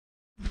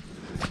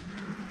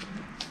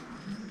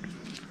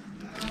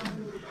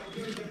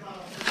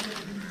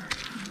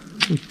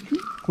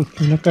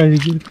കുത്തിനെ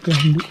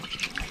കഴുകിയെടുക്കാണ്ട്.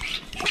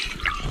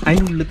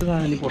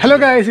 Hello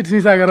guys, it's me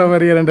Sagar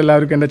over here.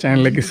 എല്ലാവർക്കും എൻ്റെ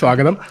ചാനലിലേക്ക്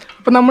സ്വാഗതം.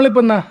 അപ്പോൾ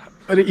നമ്മളിപ്പോൾ എന്നാ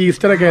ഒരു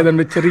ഈസ്റ്ററൊക്കെ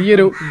ആയതുകൊണ്ട്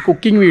ചെറിയൊരു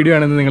കുക്കിംഗ് വീഡിയോ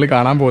ആണ് നിങ്ങൾ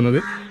കാണാൻ പോകുന്നത്.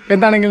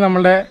 എന്താണെങ്കിലും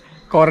നമ്മുടെ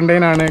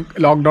ക്വാറന്റൈൻ ആണ്,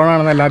 ലോക്ക്ഡൗൺ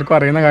ആണെന്ന് എല്ലാവർക്കും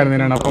അറിയുന്ന കാര്യം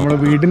തന്നെയാണ്. അപ്പോൾ നമ്മൾ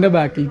വീടിൻ്റെ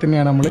ബാക്കിൽ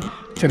തന്നെയാണ് നമ്മൾ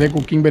ചെറിയ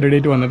കുക്കിംഗ്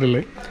പരിപാടിയായിട്ട്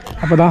വന്നിട്ടുള്ളത്.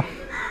 അപ്പോൾ അതാ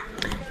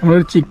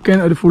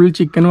നമ്മളൊരു ഫുൾ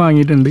ചിക്കൻ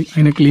വാങ്ങിയിട്ടുണ്ട്.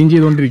 അതിനെ ക്ലീൻ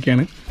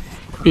ചെയ്തുകൊണ്ടിരിക്കുകയാണ്.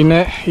 പിന്നെ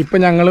ഇപ്പം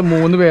ഞങ്ങൾ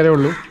 3 പേരേ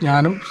ഉള്ളൂ.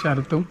 ഞാനും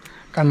ശരത്തും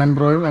കണ്ണൻ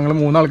ബ്രോയും ഞങ്ങൾ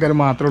 3 ആൾക്കാർ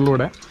മാത്രമേ ഉള്ളൂ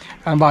ഇവിടെ.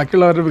 കാരണം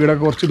ബാക്കിയുള്ളവരുടെ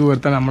വീടൊക്കെ കുറച്ച്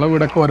ദൂരത്താണ്. നമ്മളെ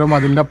വീടൊക്കെ ഓരോ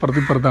മതിലിൻ്റെ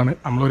അപ്പുറത്തിപ്പുറത്താണ്.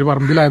 നമ്മളൊരു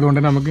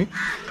പറമ്പിലായതുകൊണ്ട് നമുക്ക്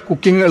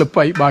കുക്കിംഗ്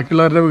എളുപ്പമായി.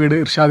 ബാക്കിയുള്ളവരുടെ വീട്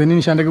ഇർഷാദിനും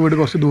നിഷാൻ്റെയൊക്കെ വീട്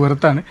കുറച്ച്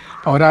ദൂരത്താണ്.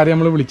 അപ്പോൾ അവരാരെയും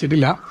നമ്മൾ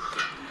വിളിച്ചിട്ടില്ല.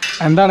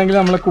 എന്താണെങ്കിലും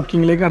നമ്മളെ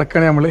കുക്കിങ്ങിലേക്ക്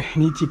കിടക്കുകയാണ്. നമ്മൾ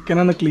ഇനി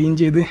ചിക്കനൊന്ന് ക്ലീൻ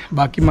ചെയ്ത്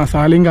ബാക്കി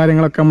മസാലയും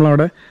കാര്യങ്ങളൊക്കെ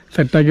നമ്മളവിടെ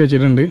സെറ്റാക്കി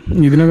വെച്ചിട്ടുണ്ട്.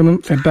 ഇതിനൊക്കെ ഒന്ന്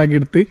സെറ്റാക്കി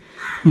എടുത്ത്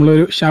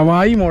നമ്മളൊരു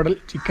ഷവായി മോഡൽ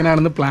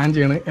ചിക്കനാണെന്ന് പ്ലാൻ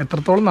ചെയ്യണത്.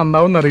 എത്രത്തോളം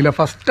നന്നാവും എന്നറിയില്ല.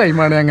 ഫസ്റ്റ്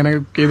ടൈമാണ് അങ്ങനെ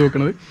കുക്ക് ചെയ്ത്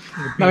നോക്കുന്നത്.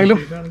 എന്നാണെങ്കിലും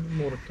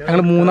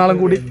ഞങ്ങൾ 3 ആളും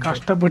കൂടി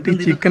കഷ്ടപ്പെട്ട് ഈ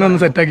ചിക്കനൊന്ന്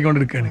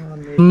സെറ്റാക്കിക്കൊണ്ടിരിക്കുകയാണ്.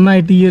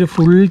 നന്നായിട്ട് ഈ ഒരു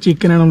ഫുൾ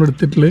ചിക്കനാണ് നമ്മൾ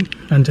എടുത്തിട്ടുള്ളത്.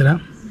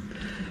 കാണിച്ചുതരാം.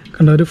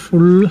 കണ്ട ഒരു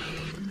ഫുൾ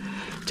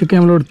ചിക്കൻ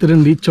നമ്മൾ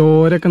എടുത്തിട്ടുണ്ട്. ഈ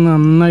ചോരൊക്കെ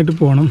നന്നായിട്ട്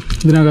പോകണം.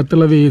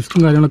 ഇതിനകത്തുള്ള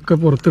വേസ്റ്റും കാര്യങ്ങളൊക്കെ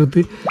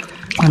പുറത്തെടുത്ത്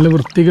നല്ല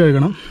വൃത്തി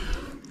കഴുകണം.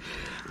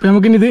 അപ്പോൾ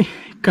നമുക്കിനി ഇത്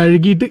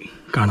കഴുകിയിട്ട്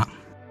കാണാം.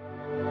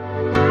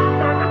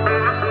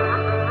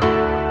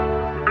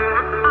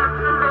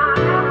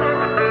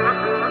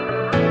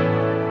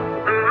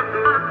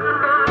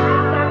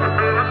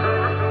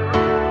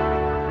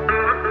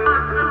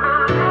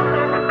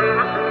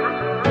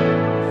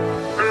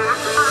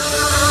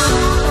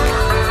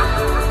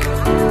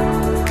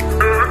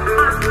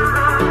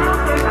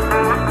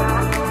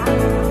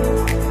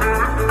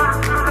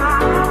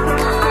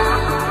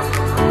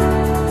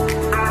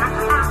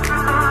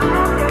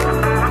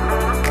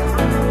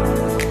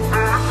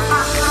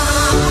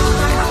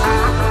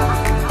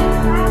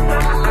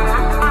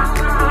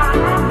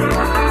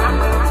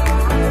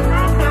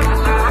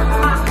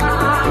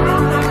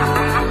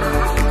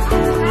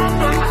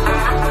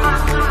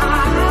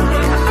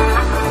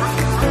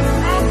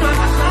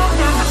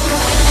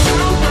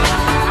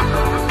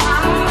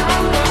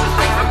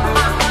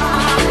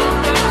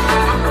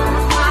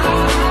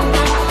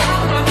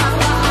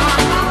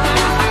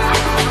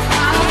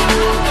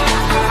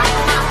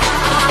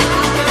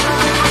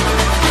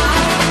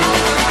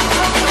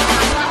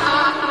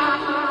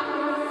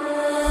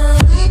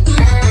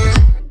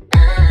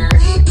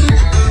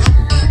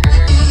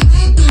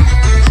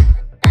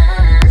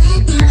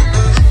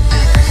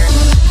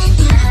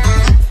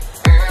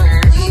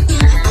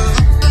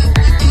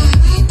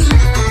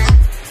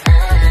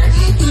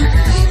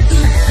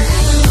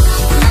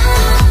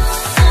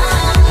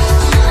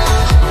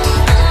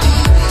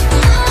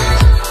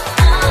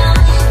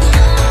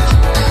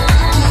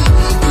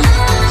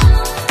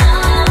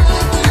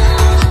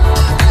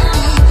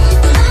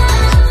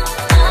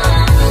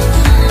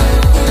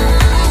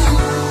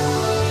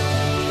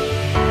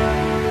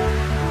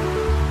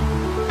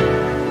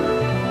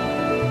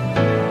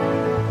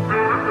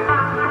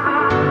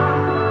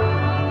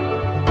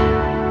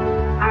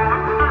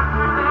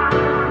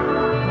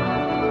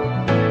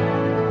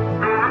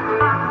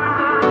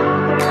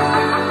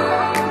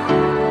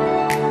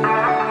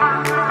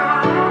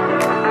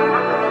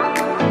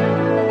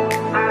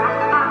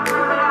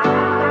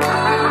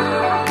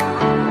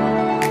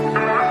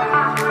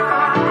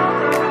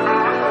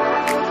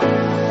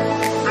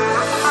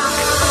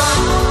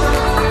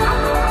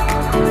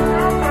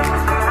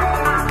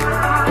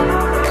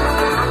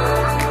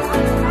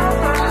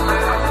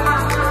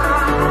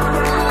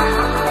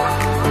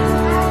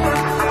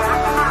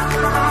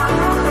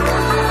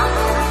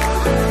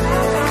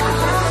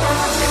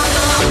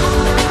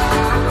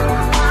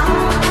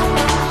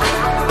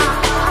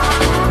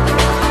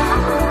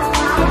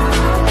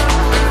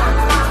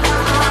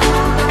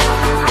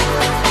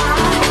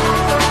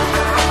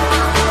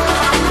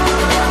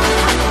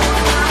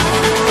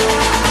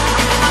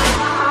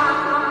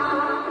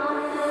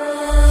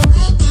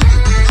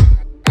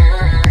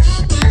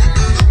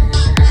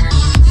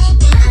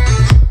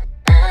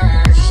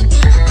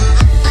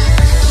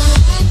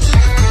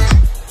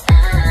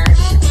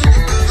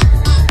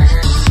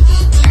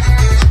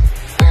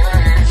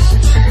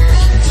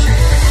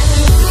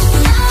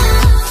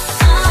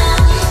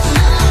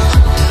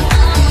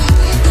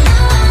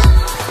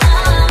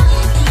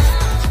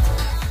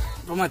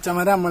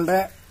 മച്ചന്മാരെ നമ്മളുടെ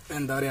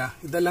എന്താ പറയാ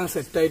ഇതെല്ലാം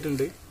സെറ്റ്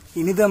ആയിട്ടുണ്ട്.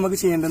 ഇനി ഇത് നമുക്ക്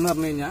ചെയ്യേണ്ടതെന്ന്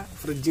പറഞ്ഞു കഴിഞ്ഞാൽ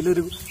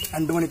ഫ്രിഡ്ജിലൊരു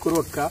 2 മണിക്കൂർ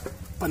വെക്കുക.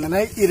 അപ്പം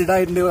തന്നെ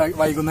ഇരുടായിട്ടുണ്ട്,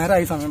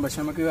 വൈകുന്നേരമായി സമയം. പക്ഷെ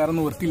നമുക്ക് വേറെ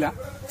നിവർത്തില്ല.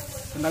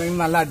 എന്തായാലും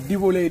നല്ല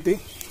അടിപൊളിയായിട്ട്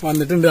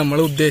വന്നിട്ടുണ്ട്.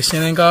 നമ്മൾ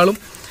ഉദ്ദേശിച്ചതിനേക്കാളും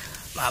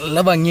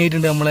നല്ല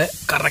ഭംഗിയായിട്ടുണ്ട്. നമ്മളെ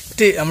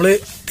കറക്റ്റ് നമ്മൾ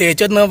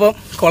തേച്ച് വെക്കുന്നപ്പോൾ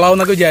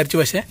കൊളാവുന്നൊക്കെ വിചാരിച്ചു.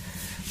 പക്ഷെ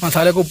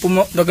മസാലയൊക്കെ ഉപ്പും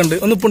ഇതൊക്കെ ഉണ്ട്.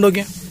 ഒന്ന് ഉപ്പുണ്ട്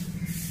നോക്കിയാ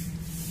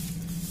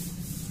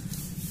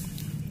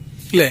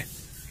ഇല്ലേ?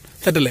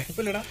 സെറ്റല്ലേ?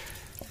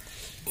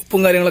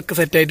 ഉപ്പും കാര്യങ്ങളൊക്കെ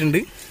സെറ്റായിട്ടുണ്ട്.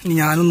 ഇനി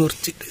ഞാനൊന്ന്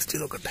കുറച്ച് ടേസ്റ്റ്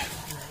ചെയ്ത് നോക്കട്ടെ.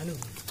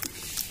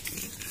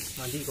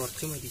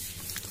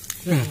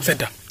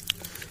 സെറ്റാ.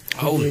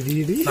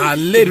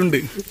 നല്ല എരുണ്ട്.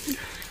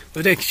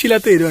 ഒരു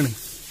രക്ഷയില്ലാത്ത എരുവാണ്.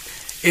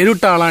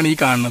 എരുട്ട ആളാണ് ഈ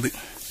കാണുന്നത്.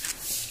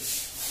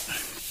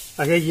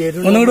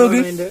 ഒന്നുകൂടെ നോക്ക്,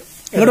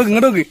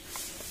 ഇങ്ങോട്ട് നോക്ക്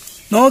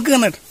നോക്ക്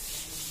കണ്ടിട്ട്.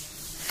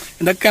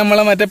 ഇതൊക്കെ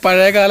നമ്മളെ മറ്റേ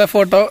പഴയകാല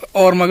ഫോട്ടോ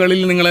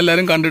ഓർമ്മകളിൽ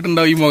നിങ്ങളെല്ലാരും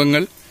കണ്ടിട്ടുണ്ടാവും. ഈ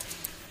മുഖങ്ങൾ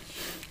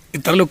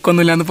ഇത്ര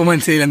ലുക്കൊന്നും ഇല്ലാന്ന് ഇപ്പൊ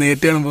മനസ്സിലായില്ല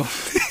നേരിട്ട് കാണുമ്പോ.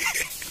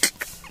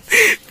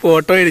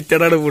 Photo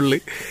എഡിറ്റഡാണ് full.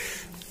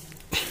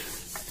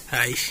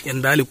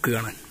 എന്താ ലുക്ക്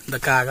കാണാൻ.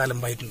 ഇതൊക്കെ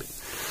ആകാലമ്പായിട്ടുണ്ട്.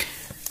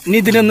 ഇനി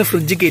ഇതിലൊന്ന്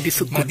ഫ്രിഡ്ജ് കയറ്റി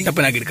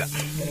കുട്ടപ്പനാക്കി എടുക്കാം.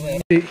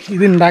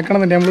 ഇത്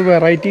ഉണ്ടാക്കണമെന്നുണ്ടെങ്കിൽ നമ്മൾ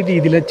വെറൈറ്റി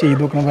രീതിയിൽ ചെയ്ത്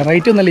നോക്കണം.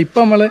 വെറൈറ്റി ഒന്നല്ല,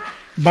 ഇപ്പം നമ്മൾ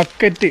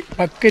ബക്കറ്റ്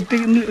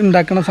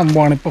ഉണ്ടാക്കുന്ന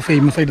സംഭവമാണ് ഇപ്പോൾ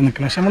ഫേമസ് ആയിട്ട്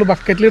നിൽക്കുന്നത്. പക്ഷെ നമ്മൾ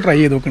ബക്കറ്റിൽ ട്രൈ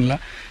ചെയ്ത് നോക്കണില്ല.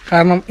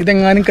 കാരണം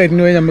ഇതെങ്ങാനും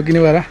കരിഞ്ഞു പോയാൽ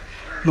നമുക്കിനി വേറെ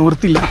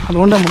നിവർത്തില്ല.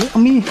 അതുകൊണ്ട് നമ്മൾ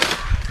അമ്മീ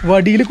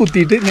വടിയിൽ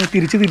കുത്തിയിട്ട് ഇങ്ങനെ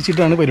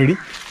തിരിച്ചിട്ടാണ് പരിപാടി.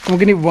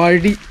 നമുക്കിനി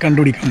വഴി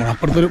കണ്ടുപിടിക്കാൻ പോകണം.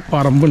 അപ്പുറത്തൊരു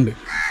പറമ്പുണ്ട്,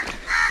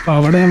 അപ്പോൾ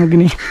അവിടെ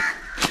നമുക്കിനി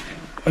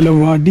വല്ല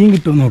വടിയും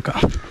കിട്ടുമെന്ന് നോക്കാം.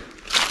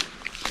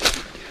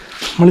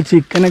 നമ്മൾ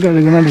ചിക്കനൊക്കെ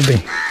കഴുകുന്നുണ്ടേ.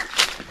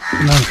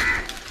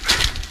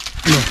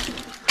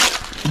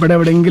 ഇവിടെ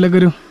എവിടെയെങ്കിലൊക്കെ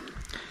ഒരു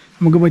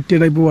നമുക്ക് പറ്റിയ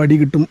ടൈപ്പ് വടി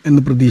കിട്ടും എന്ന്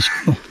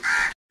പ്രതീക്ഷിക്കുന്നു.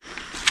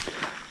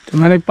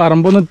 എന്നാൽ ഈ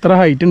പറമ്പൊന്നും ഇത്ര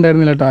ഹൈറ്റ്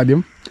ഉണ്ടായിരുന്നില്ല കേട്ടോ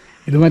ആദ്യം.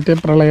 ഇത് മറ്റേ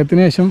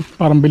പ്രളയത്തിന് ശേഷം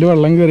പറമ്പിൽ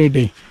വെള്ളം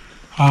കയറിയിട്ടേ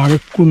ആകെ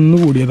കുന്നു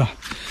കൂടിയതാ.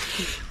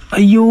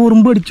 അയ്യോ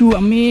ഉറുമ്പ് അടിച്ചു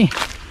അമ്മേ.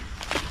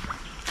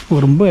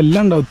 ഉറുമ്പ്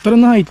എല്ലാം ഉണ്ടാവും. ഇത്ര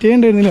ഒന്നും ഹൈറ്റേ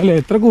ഉണ്ടായിരുന്നില്ല അല്ലേ?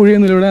 എത്ര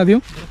കുഴിയൊന്നുമില്ല ഇവിടെ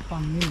ആദ്യം.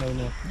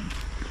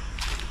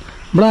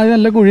 ഇവിടെ ആദ്യം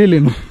നല്ല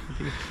കുഴിയല്ലേന്നു,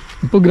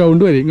 ഇപ്പോൾ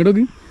ഗ്രൗണ്ട് വരെ.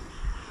 ഇങ്ങോട്ടൊക്കെ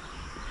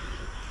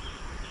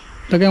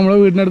ഇതൊക്കെ നമ്മളെ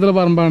വീടിനടുത്തുള്ള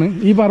പറമ്പാണ്.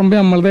 ഈ പറമ്പ്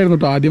നമ്മളതായിരുന്നു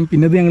കേട്ടോ ആദ്യം.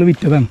 പിന്നെ ഇത് ഞങ്ങൾ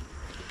വിറ്റതാണ്.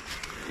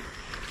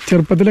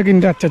 ചെറുപ്പത്തിലൊക്കെ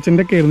എൻ്റെ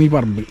അച്ചച്ചൻ്റെ ഒക്കെ ആയിരുന്നു ഈ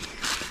പറമ്പ്.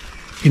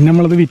 പിന്നെ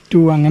നമ്മളത് വിറ്റു.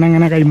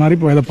 അങ്ങനെ കൈമാറി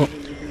പോയതപ്പോൾ.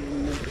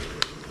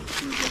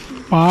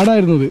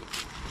 പാടായിരുന്നു ഇത്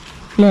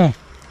അല്ലേ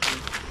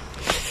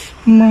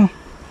അമ്മ?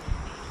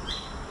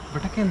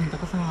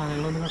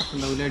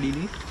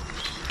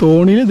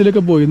 തോണിയിൽ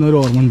ഇതിലൊക്കെ പോയിരുന്ന ഒരു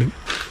ഓർമ്മ ഉണ്ട്.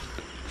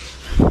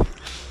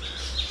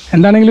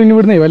 എന്താണെങ്കിലും ഇനി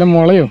ഇവിടുന്ന് വല്ല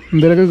മുളയോ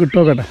എന്തെങ്കിലുമൊക്കെ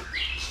കിട്ടുമോക്കട്ടെ.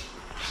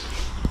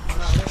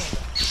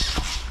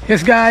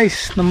 യെസ്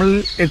ഗായ്സ്, നമ്മൾ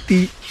എത്തി.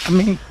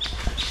 അമ്മേ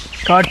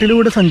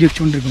കാട്ടിലൂടെ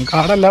സഞ്ചരിച്ചുകൊണ്ടിരിക്കുന്നു.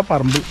 കാടല്ല,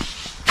 പറമ്പ്.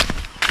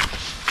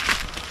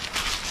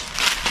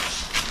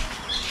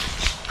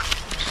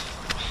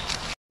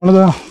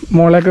 നമ്മളിതാ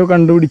മുളയൊക്കെ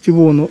കണ്ടുപിടിച്ച്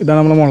പോകുന്നു. ഇതാണ്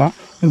നമ്മളെ മുള.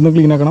 ഇതൊന്ന്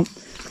ക്ലീൻ ആക്കണം.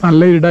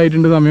 നല്ല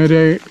ഇരുടായിട്ടുണ്ട്. സമയം ഒരു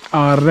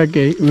 6:30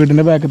 ആയി.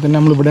 വീടിൻ്റെ ബാക്കിൽ തന്നെ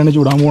നമ്മൾ ഇവിടെയാണ്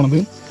ചൂടാൻ പോണത്.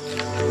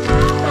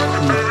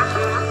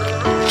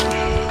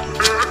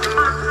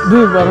 ഇത്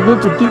വിറക്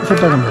ചുറ്റി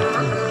സെറ്റാക്കണ്ടേ?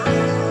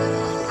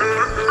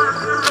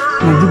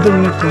 മദ്യത്തെ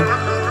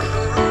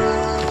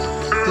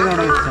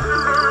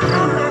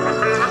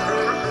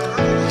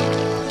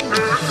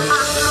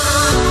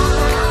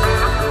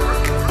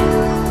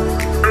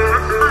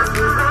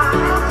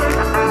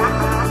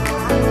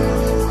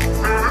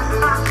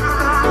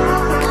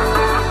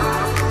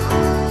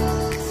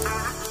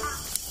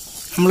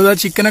നമ്മളിതാ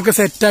ചിക്കനൊക്കെ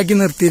സെറ്റാക്കി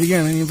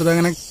നിർത്തിയിരിക്കുകയാണ്. ഇനിയിപ്പോൾ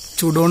അതങ്ങനെ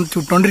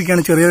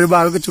ചുട്ടോണ്ടിരിക്കുകയാണ്. ചെറിയൊരു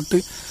ഭാഗമൊക്കെ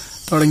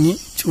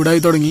ചൂടായി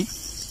തുടങ്ങി.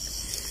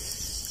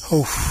 ഓ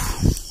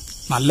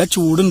നല്ല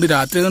ചൂടുണ്ട്.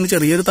 രാത്രി തന്നെ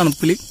ചെറിയൊരു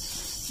തണുപ്പിൽ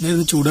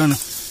ഇന്നായിരുന്നു ചൂടാണ്.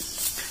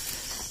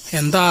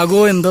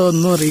 എന്താകോ എന്തോ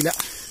ഒന്നും അറിയില്ല.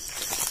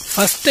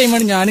 ഫസ്റ്റ്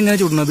ടൈമാണ് ഞാനിങ്ങനെ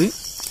ചുടുന്നത്.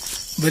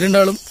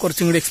 ഇവരുണ്ടാളും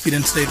കുറച്ചും കൂടി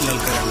എക്സ്പീരിയൻസ്ഡ് ആയിട്ടുള്ള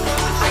ആൾക്കാരാണ്.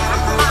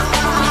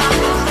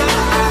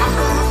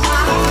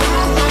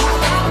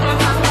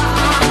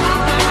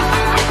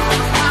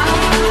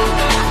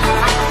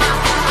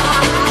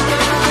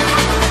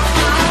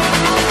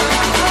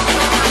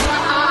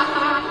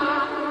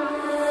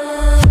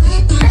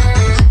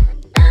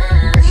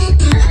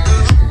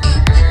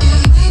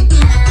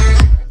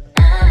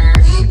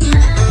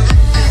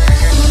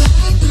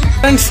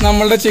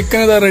 നമ്മളുടെ ചിക്കൻ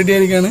ഇതാ റെഡി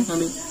ആയിരിക്കാണ്.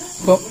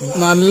 അപ്പൊ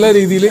നല്ല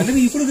രീതിയിൽ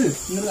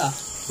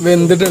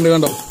വെന്തിട്ടുണ്ട്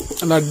കണ്ടോ.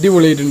 നല്ല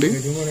അടിപൊളിയായിട്ടുണ്ട്.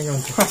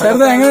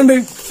 ചേർത്ത് എങ്ങനെയുണ്ട്?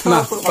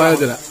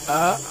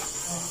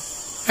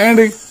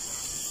 എങ്ങനെയുണ്ട്?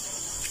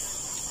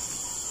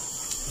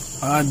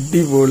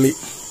 അടിപൊളി.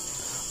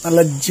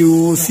 നല്ല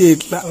ജ്യൂസി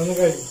ആയിട്ടുള്ള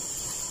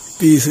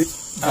പീസ്.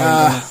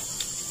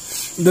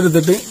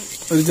 ഇതെടുത്തിട്ട്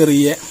ഒരു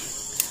ചെറിയ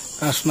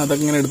കഷ്ണം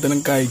അതൊക്കെ ഇങ്ങനെ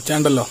എടുത്തിട്ട്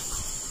കഴിച്ചാണ്ടല്ലോ.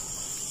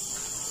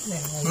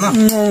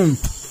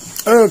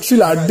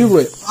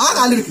 അടിപൊളി.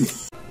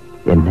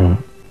 എന്നെ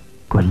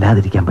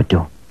കൊല്ലാതിരിക്കാൻ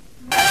പറ്റുമോ?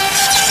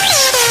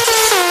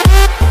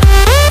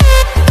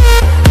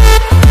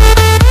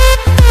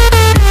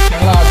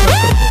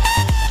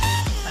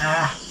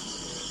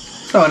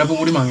 സവനപ്പം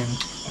കൂടി വാങ്ങിയാണ്.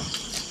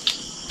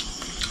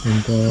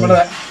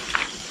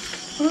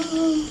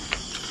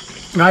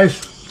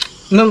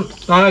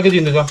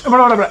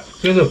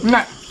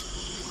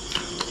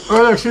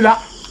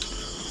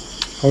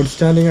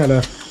 ഔട്ട്സ്റ്റാൻഡിങ്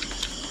അല്ലേ?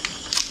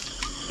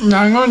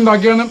 ഞങ്ങൾ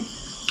ഉണ്ടാക്കിയാണ്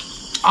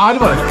ആര്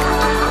പറയും.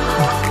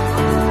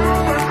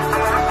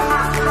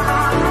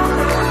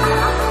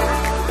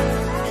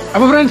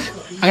 അപ്പൊ ഫ്രണ്ട്സ്,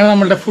 അങ്ങനെ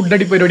നമ്മളുടെ ഫുഡ്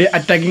അടി പരിപാടി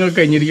അറ്റാക്കിങ് ഒക്കെ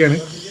കഴിഞ്ഞിരിക്കുകയാണ്.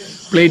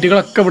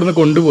 പ്ലേറ്റുകളൊക്കെ ഇവിടുന്ന്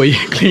കൊണ്ടുപോയി.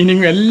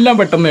 ക്ലീനിങ് എല്ലാം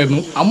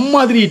പെട്ടെന്നായിരുന്നു.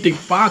 അമ്മാതിരി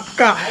ഈറ്റിങ് പക്ക.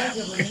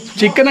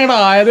 ചിക്കൻ അവിടെ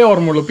ആയതേ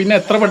ഓർമ്മയുള്ളൂ. പിന്നെ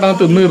എത്ര പെട്ടെന്ന്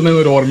തിന്നു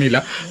തീർന്നൊരു ഓർമ്മയില്ല.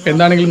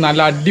 എന്താണെങ്കിലും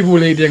നല്ല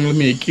അടിപൊളിയായിട്ട് ഞങ്ങൾ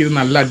മേക്ക് ചെയ്ത്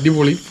നല്ല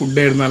അടിപൊളി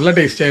ഫുഡായിരുന്നു. നല്ല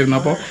ടേസ്റ്റ് ആയിരുന്നു.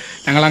 അപ്പോൾ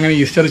ഞങ്ങളങ്ങനെ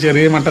ഈസ്റ്റർ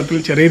ചെറിയ മട്ടത്തിൽ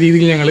ചെറിയ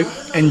രീതിയിൽ ഞങ്ങൾ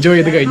എൻജോയ്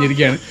ചെയ്ത്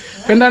കഴിഞ്ഞിരിക്കുകയാണ്.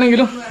 അപ്പോൾ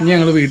എന്താണെങ്കിലും ഇനി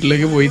ഞങ്ങൾ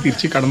വീട്ടിലേക്ക് പോയി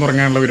തിരിച്ച്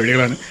കടന്നുറങ്ങാനുള്ള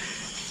പരിപാടികളാണ്.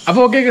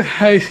 അപ്പോൾ ഓക്കെ,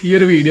 ഈ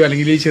ഒരു വീഡിയോ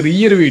അല്ലെങ്കിൽ ഈ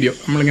ചെറിയൊരു വീഡിയോ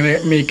നമ്മളിങ്ങനെ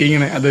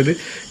മേക്കിങ്ങിന്, അതായത്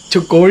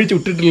കോഴി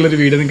ചുട്ടിട്ടുള്ളൊരു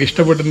വീഡിയോ നിങ്ങൾക്ക്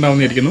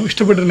ഇഷ്ടപ്പെട്ടിട്ടുണ്ടാവുന്നതായിരിക്കുന്നു.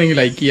 ഇഷ്ടപ്പെട്ടിട്ടുണ്ടെങ്കിൽ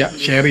ലൈക്ക്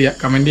ചെയ്യുക, ഷെയർ ചെയ്യുക,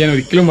 കമൻറ്റ് ചെയ്യാൻ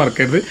ഒരിക്കലും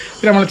മറക്കരുത്.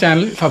 പിന്നെ നമ്മുടെ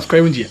ചാനൽ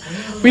സബ്സ്ക്രൈബും ചെയ്യുക.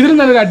 അപ്പോൾ ഇതിലും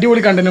നല്ലൊരു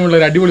അടിപൊളി കണ്ടന്റുമുള്ള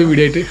ഒരു അടിപൊളി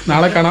വീഡിയോ ആയിട്ട്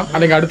നാളെ കാണാം,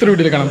 അല്ലെങ്കിൽ അടുത്തൊരു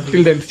വീഡിയോയിൽ കാണാം.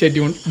 Till then stay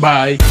tune.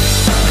 By.